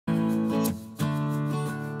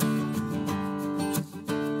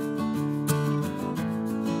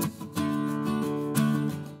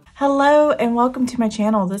Hello and welcome to my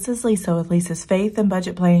channel. This is Lisa with Lisa's Faith and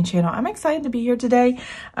Budget Planning channel. I'm excited to be here today.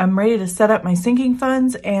 I'm ready to set up my sinking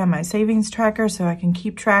funds and my savings tracker so I can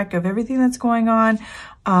keep track of everything that's going on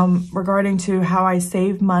regarding to how I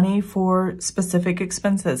save money for specific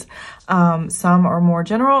expenses. Some are more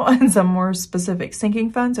general and some more specific.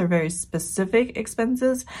 Sinking funds are very specific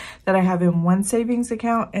expenses that I have in one savings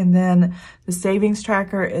account, and then the savings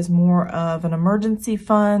tracker is more of an emergency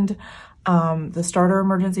fund. The starter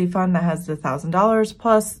emergency fund that has the $1,000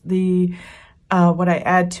 plus the what I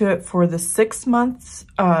add to it for the 6 months,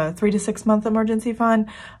 3 to 6 month emergency fund.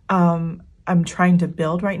 I'm trying to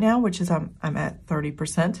build right now, which is I'm at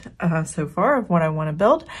 30% so far of what I want to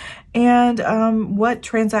build, and what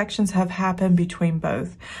transactions have happened between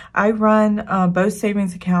both. I run both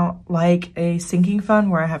savings account like a sinking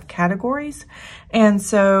fund where I have categories, and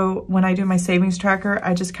so when I do my savings tracker,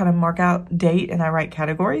 I just kind of mark out date and I write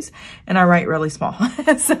categories, and I write really small.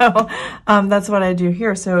 So that's what I do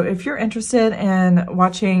here. So if you're interested in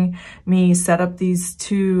watching me set up these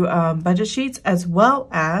two budget sheets as well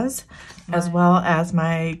as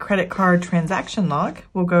my credit card transaction log,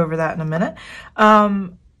 we'll go over that in a minute.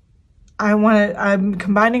 I'm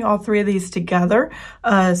combining all three of these together,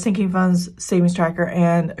 sinking funds, savings tracker,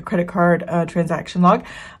 and credit card transaction log,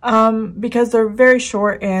 because they're very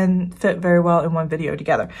short and fit very well in one video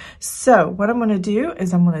together. So what I'm going to do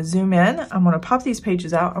is I'm going to zoom in. I'm going to pop these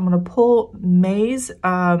pages out. I'm going to pull May's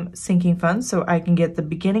sinking funds so I can get the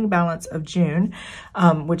beginning balance of June,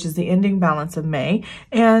 which is the ending balance of May,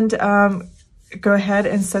 and go ahead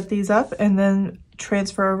and set these up and then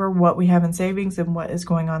transfer over what we have in savings and what is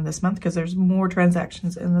going on this month, because there's more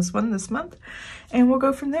transactions in this one this month, and we'll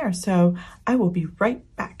go from there. So I will be right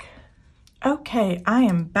back. Okay, I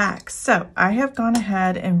am back. So I have gone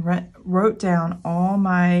ahead and wrote down all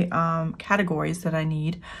my categories that I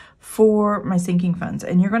need for my sinking funds,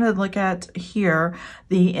 and you're going to look at here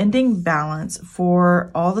the ending balance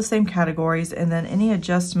for all the same categories and then any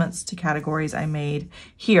adjustments to categories I made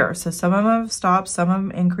here. So some of them have stopped, some of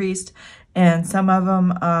them increased, and some of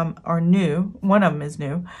them are new. One of them is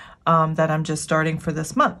new that I'm just starting for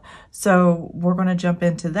this month. So we're going to jump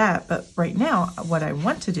into that. But right now, what I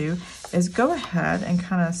want to do is go ahead and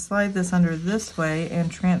kind of slide this under this way and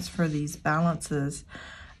transfer these balances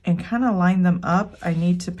and kind of line them up. I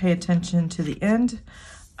need to pay attention to the end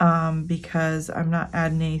because I'm not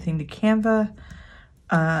adding anything to Canva,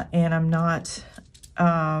 and I'm not,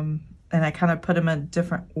 and I kind of put them in a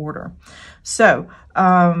different order. So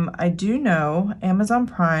I do know Amazon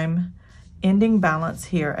Prime ending balance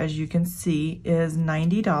here, as you can see, is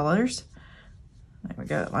 $90. There we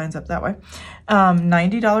go, it lines up that way.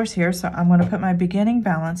 $90 here, so I'm going to put my beginning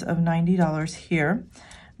balance of $90 here.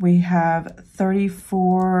 We have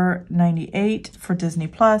 $34.98 for Disney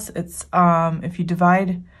Plus. It's if you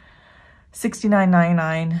divide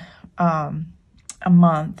 $69.99 a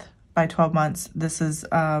month by 12 months, this is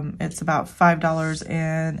it's about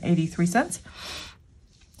 $5.83.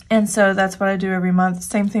 And so that's what I do every month.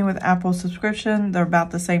 Same thing with Apple subscription. They're about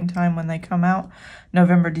the same time when they come out,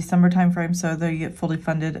 November, December timeframe, so they get fully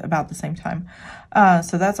funded about the same time.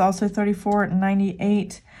 So that's also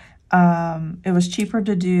 $34.98. It was cheaper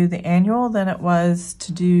to do the annual than it was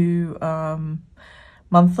to do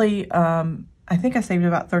monthly. I think I saved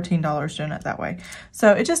about $13 doing it that way.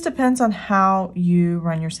 So it just depends on how you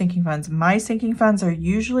run your sinking funds. My sinking funds are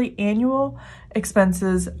usually annual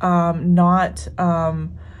expenses, not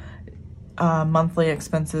monthly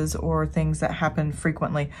expenses or things that happen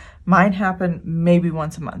frequently. Mine happen maybe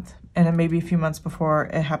once a month, and then maybe a few months before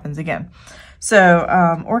it happens again. So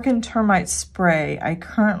Orkin termite spray, I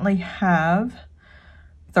currently have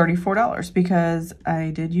 $34 because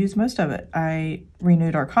I did use most of it. I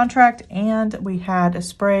renewed our contract and we had a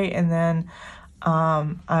spray, and then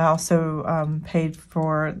I also paid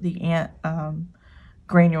for the ant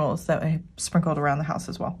granules that I sprinkled around the house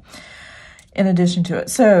as well, in addition to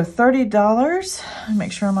it. So $30,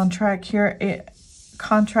 make sure I'm on track here.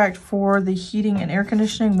 Contract for the heating and air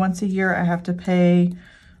conditioning, once a year I have to pay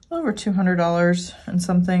over $200 and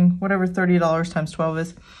something, whatever $30 times 12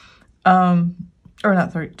 is. Or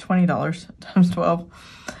not $20 times 12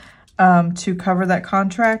 to cover that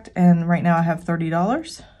contract. And right now I have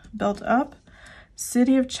 $30 built up.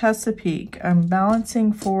 City of Chesapeake, I'm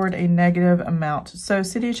balancing forward a negative amount. So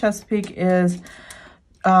City of Chesapeake is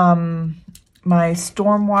my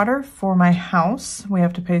stormwater for my house. We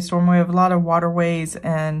have to pay storm. We have a lot of waterways,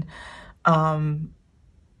 and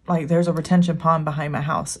like there's a retention pond behind my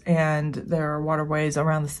house, and there are waterways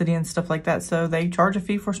around the city and stuff like that. So they charge a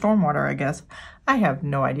fee for stormwater, I guess. I have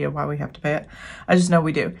no idea why we have to pay it. I just know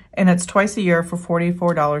we do. And it's twice a year for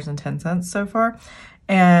 $44.10 so far.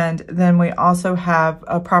 And then we also have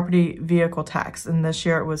a property vehicle tax. And this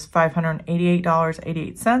year it was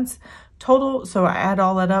 $588.88 total. So I add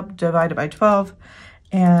all that up, divided by 12.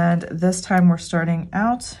 And this time we're starting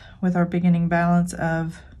out with our beginning balance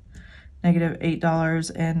of negative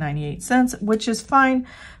 $8.98, which is fine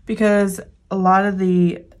because a lot of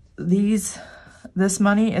this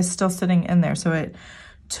money is still sitting in there. So it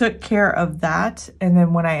took care of that, and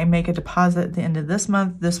then when I make a deposit at the end of this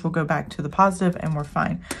month, this will go back to the positive and we're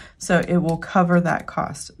fine. So it will cover that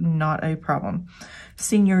cost, not a problem.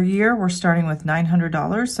 Senior year, we're starting with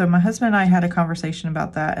 $900. So my husband and I had a conversation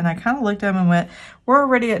about that, and I kind of looked at him and went, we're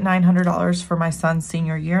already at $900 for my son's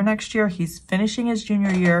senior year next year. He's finishing his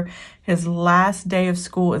junior year. His last day of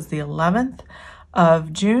school is the 11th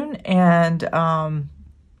of June, and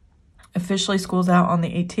officially school's out on the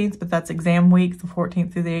 18th, but that's exam week, the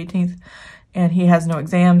 14th through the 18th. And he has no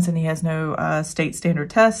exams and he has no state standard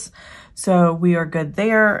tests. So we are good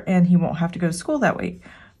there, and he won't have to go to school that week.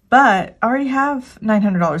 But I already have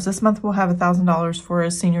 $900. This month we'll have $1,000 for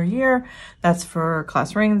his senior year. That's for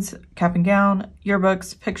class rings, cap and gown,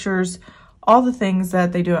 yearbooks, pictures, all the things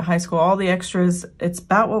that they do at high school, all the extras. It's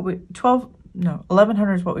about what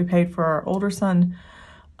 $1,100 is what we paid for our older son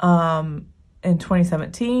in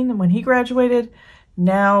 2017 when he graduated.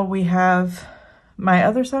 Now we have my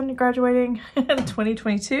other son graduating in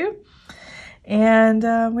 2022, and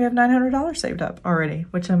we have $900 saved up already,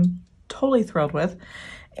 which I'm totally thrilled with.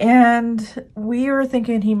 And we are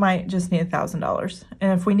thinking he might just need $1,000,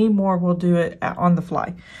 and if we need more, we'll do it on the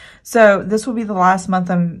fly. So this will be the last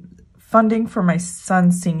month I'm funding for my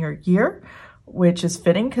son's senior year, which is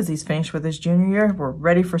fitting because he's finished with his junior year. We're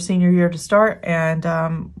ready for senior year to start,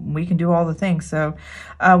 and we can do all the things. So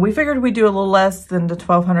we figured we'd do a little less than the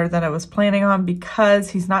 $1,200 that I was planning on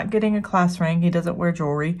because he's not getting a class ring. He doesn't wear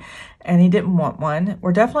jewelry, and he didn't want one.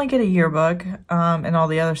 We're definitely get a yearbook and all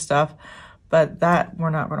the other stuff, but that we're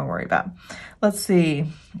not going to worry about. Let's see.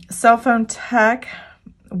 Cell phone tech,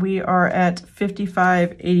 we are at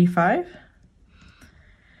 $55.85.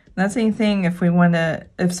 That's anything if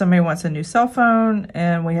somebody wants a new cell phone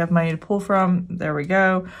and we have money to pull from, there we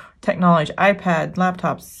go. Technology, iPad,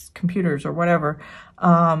 laptops, computers, or whatever.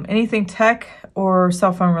 Anything tech or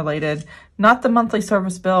cell phone related, not the monthly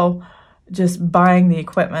service bill, just buying the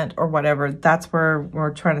equipment or whatever. That's where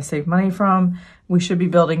we're trying to save money from. We should be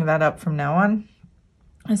building that up from now on.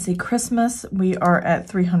 Let's see, Christmas, we are at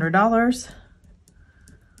 $300.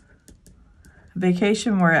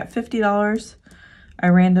 Vacation, we're at $50. I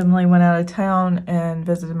randomly went out of town and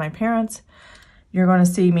visited my parents. You're going to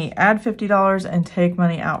see me add $50 and take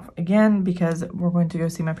money out again because we're going to go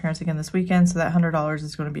see my parents again this weekend. So that $100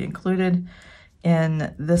 is going to be included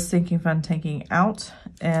in this sinking fund taking out.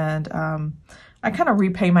 And I kind of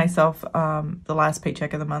repay myself the last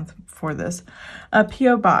paycheck of the month for this.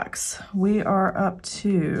 P.O. Box, we are up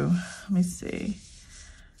to, let me see.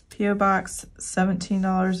 P.O. Box,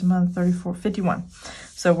 $17 a month, $51.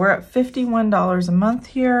 So we're at $51 a month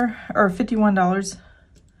here, or $51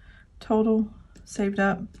 total saved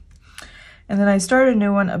up. And then I started a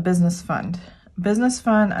new one, a business fund. Business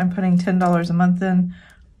fund, I'm putting $10 a month in.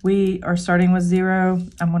 We are starting with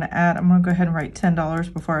 $0. I'm going to go ahead and write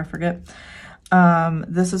 $10 before I forget.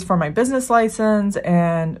 This is for my business license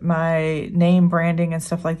and my name branding and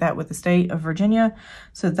stuff like that with the state of Virginia.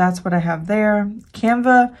 So that's what I have there.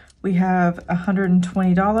 Canva, we have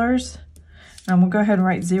 $120. And I'm gonna go ahead and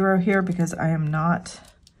write $0 here because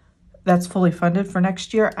that's fully funded for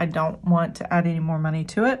next year. I don't want to add any more money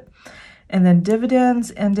to it. And then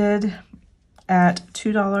dividends ended at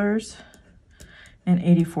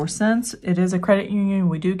 $2.84. It is a credit union.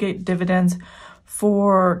 We do get dividends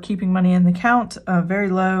for keeping money in the account.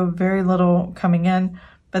 Very low, very little coming in,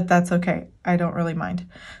 but that's okay. I don't really mind.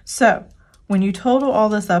 So when you total all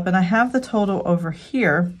this up, and I have the total over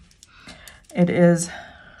here, it is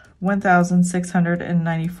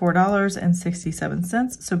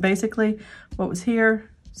 $1,694.67. So basically what was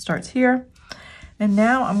here starts here. And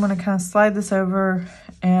now I'm going to kind of slide this over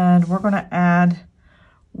and we're going to add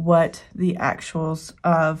what the actuals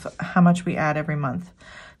of how much we add every month.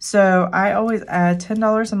 So I always add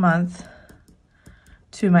 $10 a month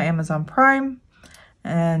to my Amazon Prime,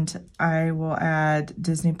 and I will add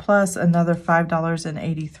Disney Plus another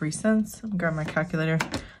 $5.83. Let me grab my calculator.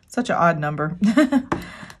 Such an odd number.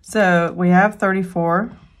 So we have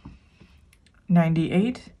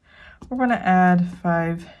 $34.98. We're going to add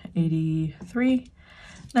 $5.83.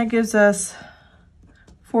 That gives us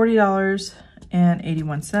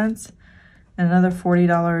 $40.81 and another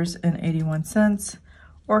 $40.81.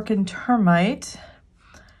 Orkin termite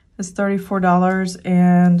is $34,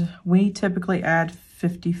 and we typically add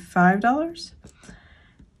 $55.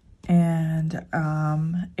 And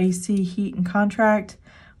AC heat and contract,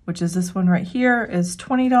 which is this one right here, is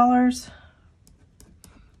 $20.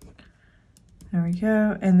 There we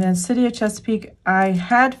go. And then City of Chesapeake, I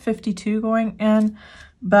had 52 going in,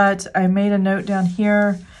 but I made a note down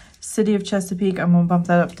here. City of Chesapeake, I'm gonna bump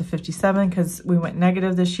that up to 57 because we went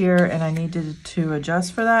negative this year and I needed to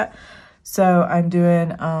adjust for that. So I'm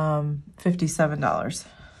doing $57.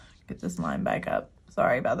 Get this line back up.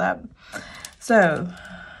 Sorry about that. So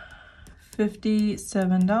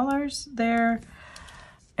 $57 there.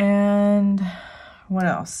 And what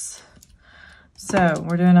else? So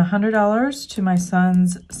we're doing $100 to my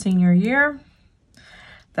son's senior year.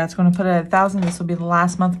 That's going to put it at 1,000. This will be the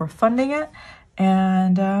last month we're funding it.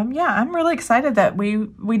 And yeah, I'm really excited that we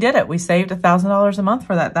did it. We saved $1,000 a month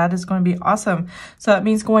for that. That is going to be awesome. So that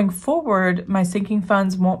means going forward, my sinking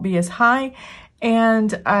funds won't be as high.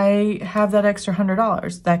 And I have that extra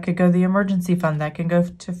 $100 that could go to the emergency fund, that can go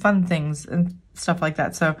to fund things and stuff like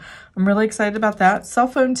that. So I'm really excited about that. Cell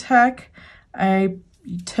phone tech, I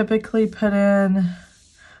typically put in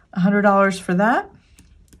 $100 for that.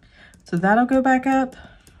 So that'll go back up.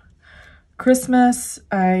 Christmas,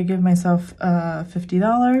 I give myself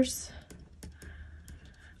 $50.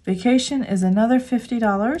 Vacation is another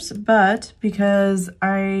 $50, but because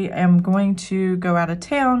I am going to go out of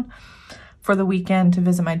town for the weekend to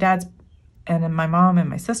visit my dad's and then my mom and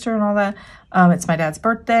my sister and all that. It's my dad's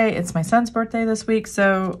birthday. It's my son's birthday this week.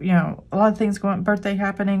 So, you know, a lot of things birthday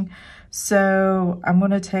happening. So I'm going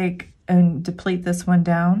to take and deplete this one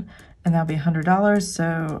down and that'll be $100.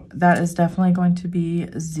 So that is definitely going to be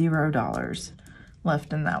 $0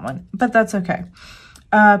 left in that one, but that's okay.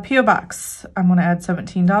 P.O. Box, I'm going to add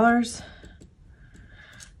 $17.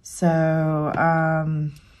 So,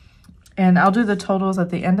 and I'll do the totals at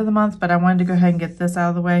the end of the month, but I wanted to go ahead and get this out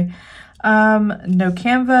of the way. No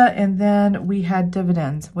Canva, and then we had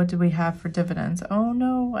dividends. What do we have for dividends? Oh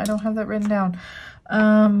no, I don't have that written down.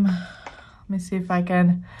 Let me see if I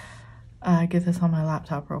can get this on my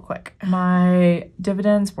laptop real quick. My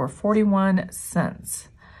dividends were 41 cents.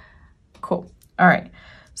 Cool. All right.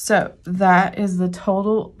 So that is the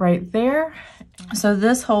total right there. So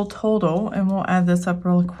this whole total, and we'll add this up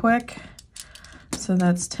real quick. So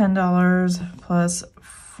that's $10 plus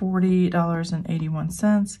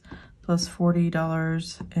 $40.81 plus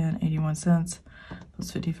 $40.81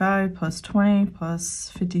 plus 55 plus 20 plus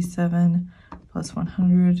 57 plus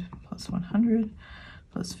 100 plus 100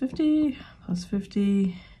 plus 50 plus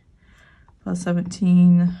 50 plus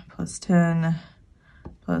 17 plus 10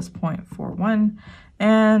 plus 0.41.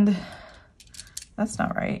 And that's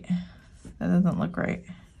not right. That doesn't look right.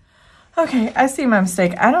 Okay, I see my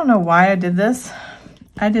mistake. I don't know why I did this.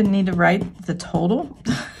 I didn't need to write the total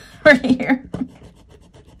right here.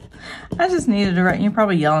 I just needed to write. You're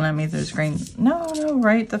probably yelling at me through the screen. No,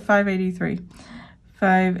 write the 583.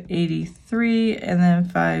 583 and then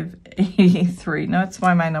 583. No, that's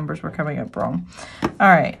why my numbers were coming up wrong. All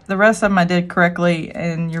right, the rest of them I did correctly,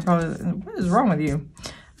 and you're probably, what is wrong with you?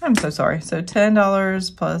 I'm so sorry. So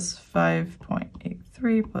 $10 plus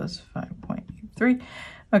 5.83 plus 5.83.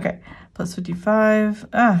 Okay, plus 55.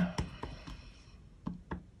 Let's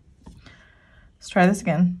try this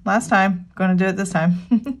again. Last time, going to do it this time.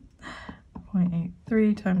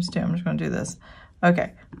 0.83 times 2. I'm just going to do this.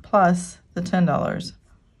 Okay, plus the $10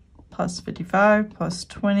 plus 55 plus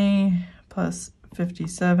 20 plus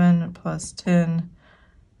 57 plus 10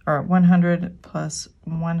 or 100 plus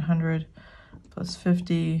 100 plus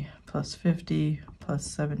 50 plus 50 plus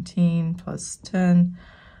 17 plus 10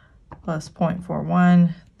 plus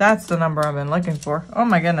 0.41. That's the number I've been looking for. Oh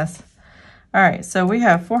my goodness. All right, so we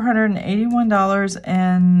have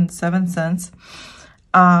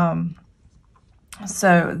 $481.07.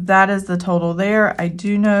 So that is the total there. I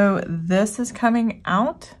do know this is coming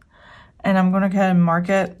out, and I'm going to go ahead and mark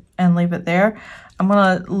it and leave it there. I'm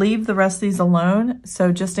going to leave the rest of these alone.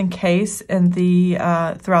 So just in case in the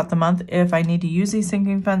throughout the month, if I need to use these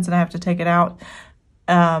sinking funds and I have to take it out,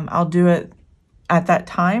 I'll do it at that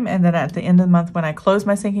time. And then at the end of the month, when I close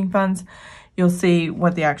my sinking funds, you'll see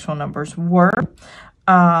what the actual numbers were.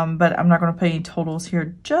 But I'm not going to put any totals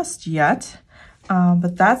here just yet.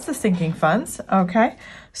 But that's the sinking funds. Okay.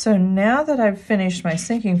 So now that I've finished my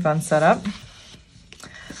sinking fund setup,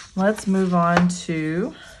 let's move on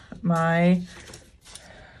to my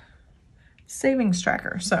savings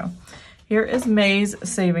tracker. So here is May's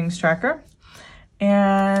savings tracker,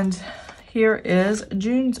 and here is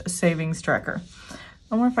June's savings tracker.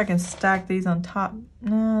 I wonder if I can stack these on top.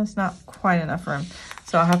 No, it's not quite enough room.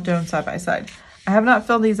 So I'll have to do them side by side. I have not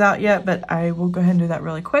filled these out yet, but I will go ahead and do that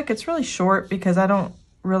really quick. It's really short because I don't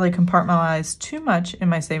really compartmentalize too much in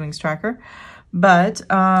my savings tracker. But,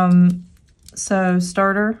 so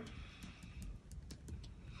starter,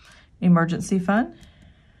 emergency fund,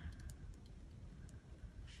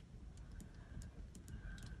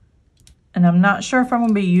 and I'm not sure if I'm going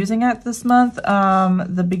to be using it this month.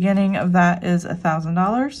 The beginning of that is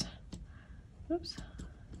 $1,000. Oops.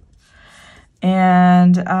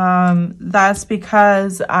 And that's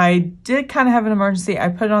because I did kind of have an emergency. I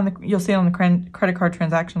put it on the, you'll see it on the credit card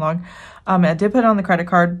transaction log. I did put it on the credit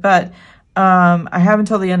card, but I have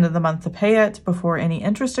until the end of the month to pay it before any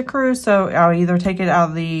interest accrues. So I'll either take it out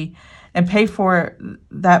of the, and pay for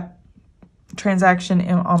that transaction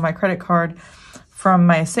on my credit card from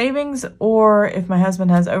my savings, or if my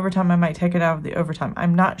husband has overtime, I might take it out of the overtime.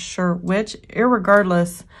 I'm not sure which.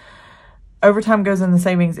 Irregardless, overtime goes in the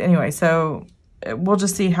savings anyway, so we'll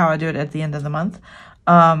just see how I do it at the end of the month.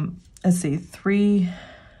 Let's see,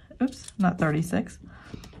 oops, not 36.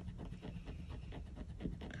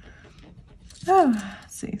 Oh,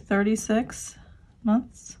 let's see, 36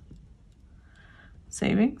 months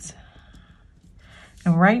savings.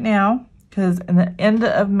 And right now, because in the end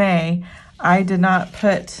of May, I did not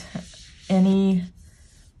put any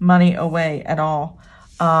money away at all.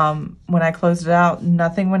 When I closed it out,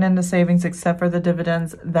 nothing went into savings except for the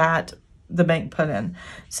dividends that the bank put in.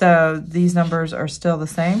 So these numbers are still the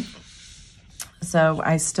same. So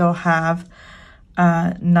I still have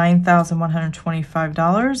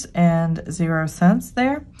 $9,125.00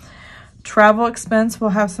 there. Travel expense will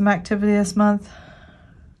have some activity this month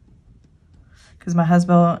because my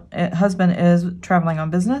husband is traveling on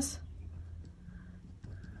business.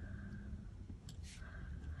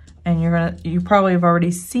 And you probably have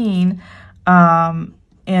already seen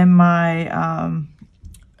in my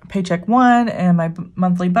paycheck one and my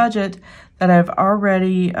monthly budget that I've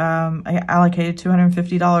already I allocated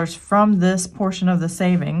 $250 from this portion of the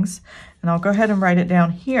savings. And I'll go ahead and write it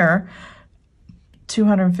down here,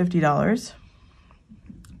 $250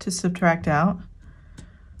 to subtract out.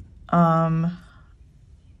 And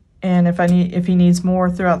if he needs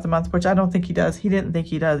more throughout the month, which I don't think he does, he didn't think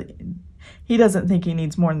he does. He doesn't think he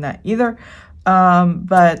needs more than that either,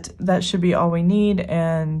 but that should be all we need,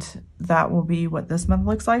 and that will be what this month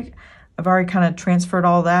looks like. I've already kind of transferred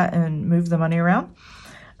all that and moved the money around.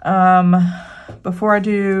 Before I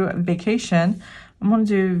do vacation, I'm going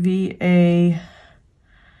to do VA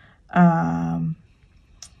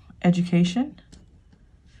education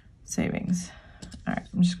savings. All right,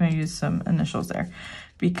 I'm just going to use some initials there,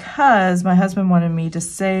 because my husband wanted me to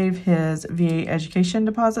save his VA education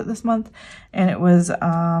deposit this month, and it was,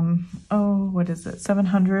 what is it,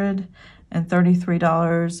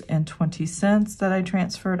 $733.20 that I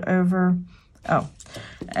transferred over. Oh,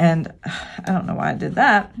 and I don't know why I did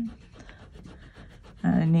that.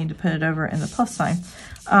 I need to put it over in the plus sign.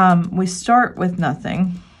 We start with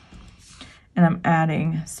nothing, and I'm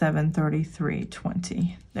adding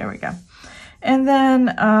 $733.20. There we go. And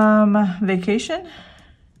then vacation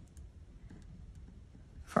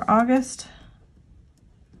for August.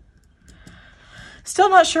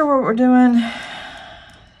 Still not sure what we're doing.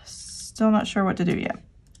 Still not sure what to do yet.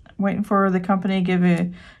 Waiting for the company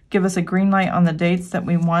to give us a green light on the dates that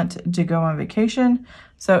we want to go on vacation.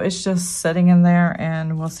 So it's just sitting in there,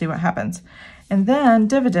 and we'll see what happens. And then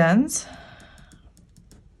dividends.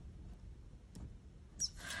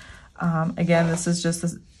 Again, this is just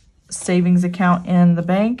a savings account in the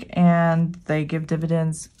bank, and they give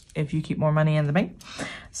dividends if you keep more money in the bank.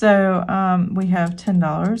 So we have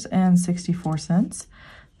 $10.64,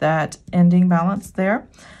 that ending balance there.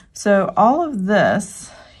 So all of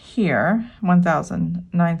this here, 1,000,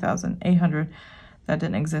 9,800, that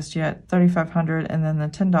didn't exist yet, 3,500, and then the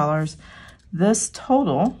 $10. This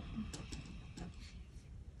total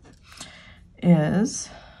is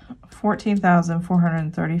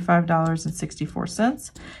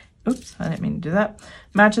 $14,435.64. Oops, I didn't mean to do that.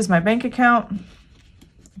 Matches my bank account. I'm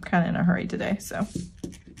kind of in a hurry today, so.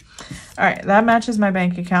 All right, that matches my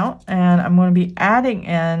bank account, and I'm going to be adding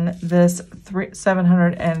in this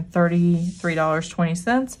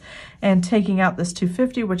 $733.20 and taking out this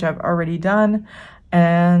 $250, which I've already done.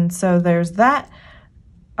 And so there's that.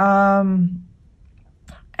 And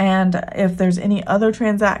if there's any other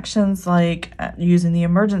transactions, like using the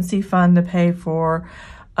emergency fund to pay for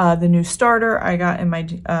the new starter I got in my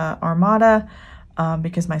Armada,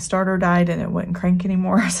 because my starter died and it wouldn't crank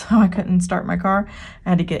anymore, so I couldn't start my car. I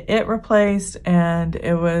had to get it replaced, and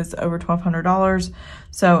it was over $1,200.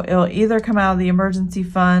 So it'll either come out of the emergency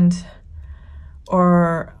fund,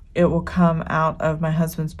 or it will come out of my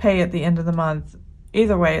husband's pay at the end of the month.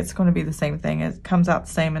 Either way, it's going to be the same thing. It comes out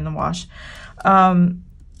the same in the wash.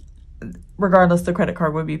 regardless, the credit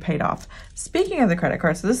card would be paid off. Speaking of the credit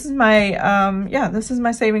card, so this is my, this is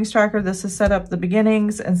my savings tracker. This is set up the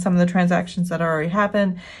beginnings and some of the transactions that already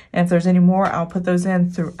happened. And if there's any more, I'll put those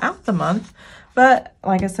in throughout the month. But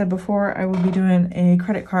like I said before, I will be doing a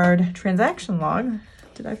credit card transaction log.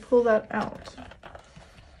 Did I pull that out?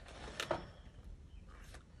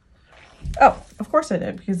 Oh, of course I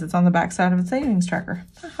did, because it's on the back side of the savings tracker.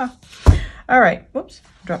 All right, whoops,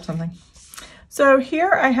 dropped something. So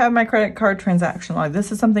here I have my credit card transaction log.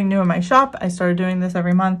 This is something new in my shop. I started doing this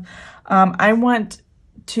every month. I want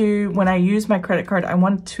to, when I use my credit card, I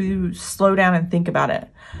want to slow down and think about it.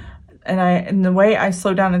 And the way I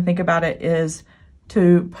slow down and think about it is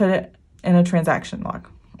to put it in a transaction log.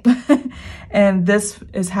 And this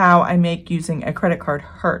is how I make using a credit card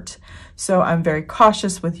hurt. So I'm very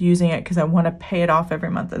cautious with using it because I want to pay it off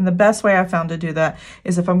every month. And the best way I found to do that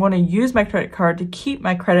is if I'm going to use my credit card to keep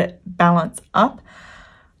my credit balance up,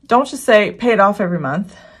 don't just say pay it off every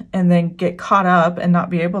month and then get caught up and not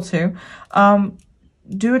be able to.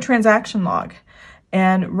 Do a transaction log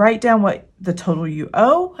and write down what the total you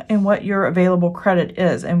owe and what your available credit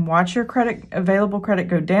is, and watch your available credit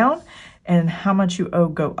go down and how much you owe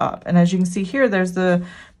go up. And as you can see here, there's the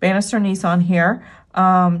Bannister Nissan here.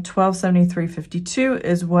 $1,273.52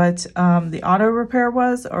 is what the auto repair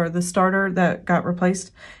was, or the starter that got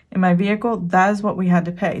replaced in my vehicle. That is what we had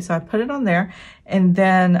to pay. So I put it on there, and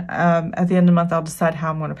then at the end of the month, I'll decide how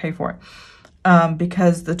I'm going to pay for it.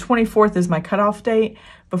 Because the 24th is my cutoff date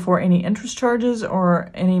before any interest charges or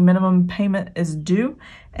any minimum payment is due.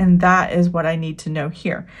 And that is what I need to know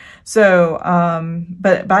here. So,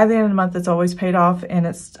 but by the end of the month, it's always paid off, and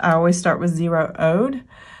I always start with zero owed.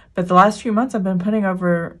 But the last few months, I've been putting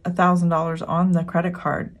over $1,000 on the credit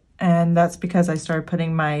card. And that's because I started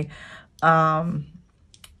putting my, my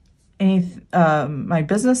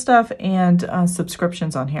business stuff and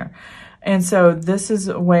subscriptions on here. And so this is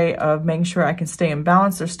a way of making sure I can stay in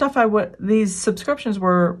balance. There's stuff these subscriptions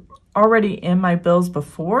were already in my bills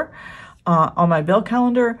before on my bill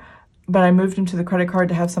calendar, but I moved them to the credit card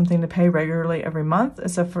to have something to pay regularly every month.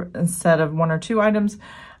 Instead of 1 or 2 items,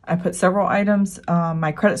 I put several items.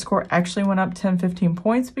 My credit score actually went up 10, 15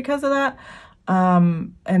 points because of that,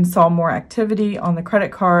 and saw more activity on the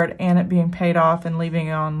credit card and it being paid off and leaving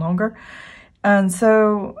it on longer. And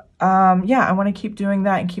so, yeah, I want to keep doing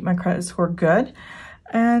that and keep my credit score good.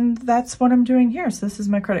 And that's what I'm doing here. So this is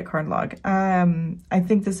my credit card log. I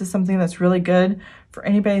think this is something that's really good for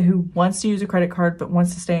anybody who wants to use a credit card but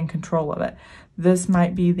wants to stay in control of it. This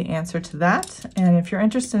might be the answer to that. And if you're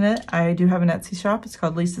interested in it, I do have an Etsy shop. It's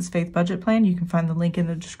called Lisa's Faith Budget Plan. You can find the link in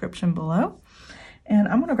the description below. And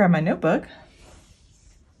I'm going to grab my notebook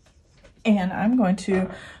and I'm going to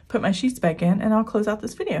put my sheets back in, and I'll close out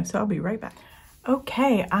this video. So I'll be right back.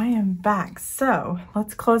 Okay, I am back. So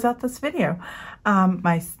let's close out this video.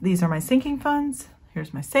 These are my sinking funds.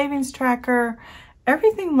 Here's my savings tracker.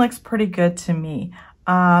 Everything looks pretty good to me.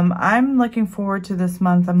 I'm looking forward to this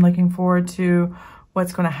month. I'm looking forward to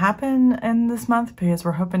what's going to happen in this month, because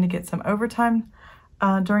we're hoping to get some overtime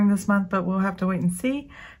during this month, but we'll have to wait and see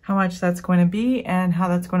how much that's going to be and how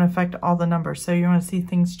that's going to affect all the numbers. So you're going to see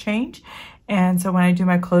things change. And so when I do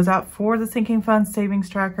my closeout for the sinking fund savings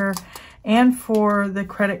tracker and for the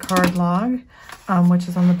credit card log, which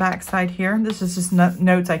is on the back side here, this is just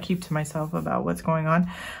notes I keep to myself about what's going on.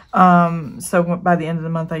 So by the end of the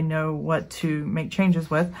month, I know what to make changes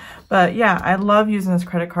with. But yeah, I love using this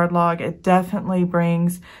credit card log. It definitely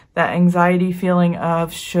brings that anxiety feeling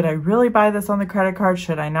of, should I really buy this on the credit card?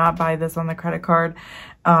 Should I not buy this on the credit card?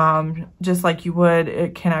 Just like you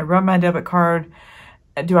would, can I run my debit card?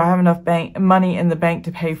 Do I have enough money in the bank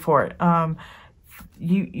to pay for it?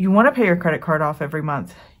 You want to pay your credit card off every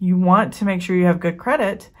month. You want to make sure you have good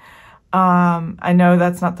credit. I know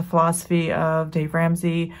that's not the philosophy of Dave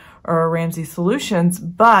Ramsey or Ramsey Solutions,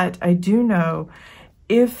 but I do know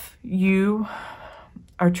if you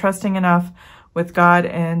are trusting enough with God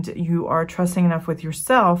and you are trusting enough with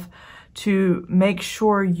yourself to make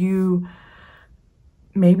sure you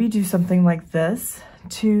maybe do something like this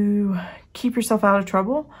to keep yourself out of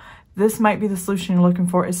trouble, this might be the solution you're looking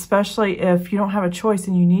for, especially if you don't have a choice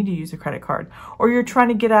and you need to use a credit card, or you're trying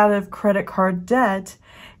to get out of credit card debt.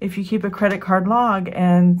 If you keep a credit card log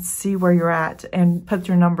and see where you're at and put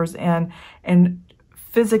your numbers in and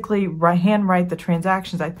physically handwrite the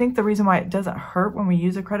transactions. I think the reason why it doesn't hurt when we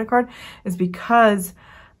use a credit card is because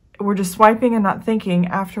we're just swiping and not thinking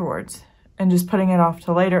afterwards and just putting it off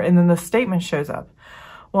till later, and then the statement shows up.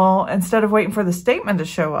 Well, instead of waiting for the statement to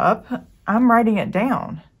show up, I'm writing it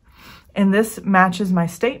down. And this matches my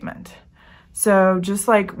statement. So just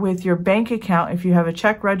like with your bank account, if you have a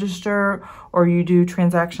check register or you do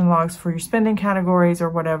transaction logs for your spending categories or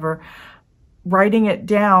whatever, writing it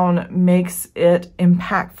down makes it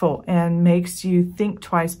impactful and makes you think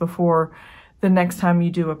twice before the next time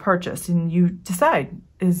you do a purchase and you decide,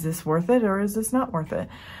 is this worth it or is this not worth it?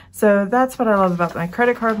 So that's what I love about my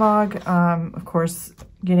credit card log. Of course,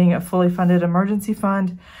 getting a fully funded emergency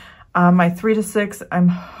fund. My 3 to 6, I'm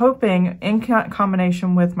hoping in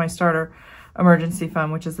combination with my starter emergency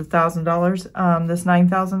fund, which is $1,000, this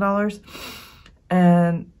 $9,000.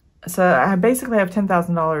 And so I basically have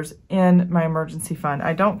 $10,000 in my emergency fund.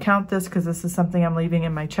 I don't count this because this is something I'm leaving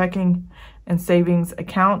in my checking and savings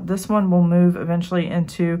account. This one will move eventually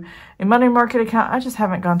into a money market account. I just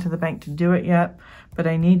haven't gone to the bank to do it yet, but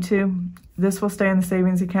I need to. This will stay in the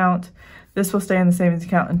savings account. This will stay in the savings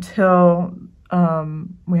account until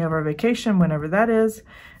we have our vacation, whenever that is.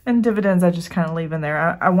 And dividends, I just kind of leave in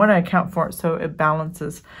there. I want to account for it so it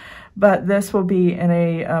balances. But this will be in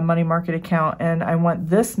a money market account, and I want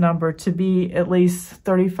this number to be at least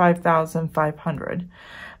 35,500.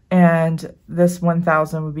 And this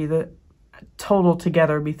 1,000 would be the total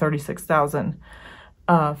together would be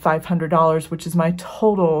 $36,500, which is my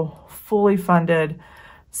total fully funded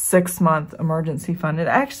 6-month emergency fund. It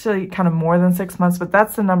actually kind of more than 6 months, but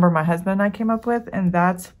that's the number my husband and I came up with, and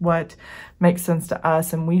that's what makes sense to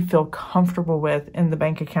us and we feel comfortable with in the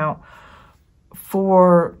bank account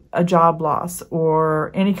for a job loss or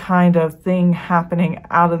any kind of thing happening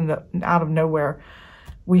out of nowhere.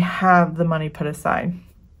 We have the money put aside.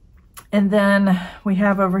 And then we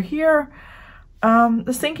have over here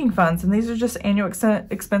the sinking funds, and these are just annual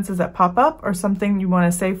expenses that pop up or something you want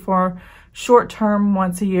to save for short term,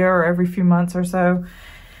 once a year or every few months or so.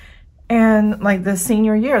 And like the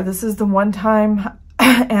senior year, this is the one time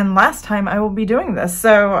and last time I will be doing this.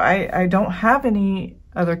 So I don't have any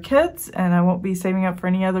other kids and I won't be saving up for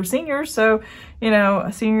any other seniors. So, you know,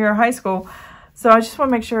 a senior year of high school. So I just want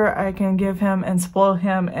to make sure I can give him and spoil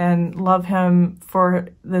him and love him for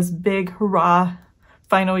this big hurrah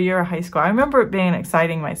final year of high school. I remember it being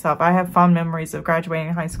exciting myself. I have fond memories of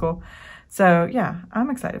graduating high school. So yeah, I'm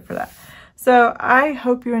excited for that. So I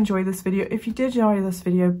hope you enjoyed this video. If you did enjoy this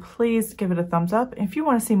video, please give it a thumbs up. If you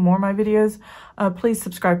want to see more of my videos, please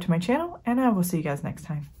subscribe to my channel, and I will see you guys next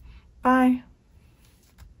time. Bye.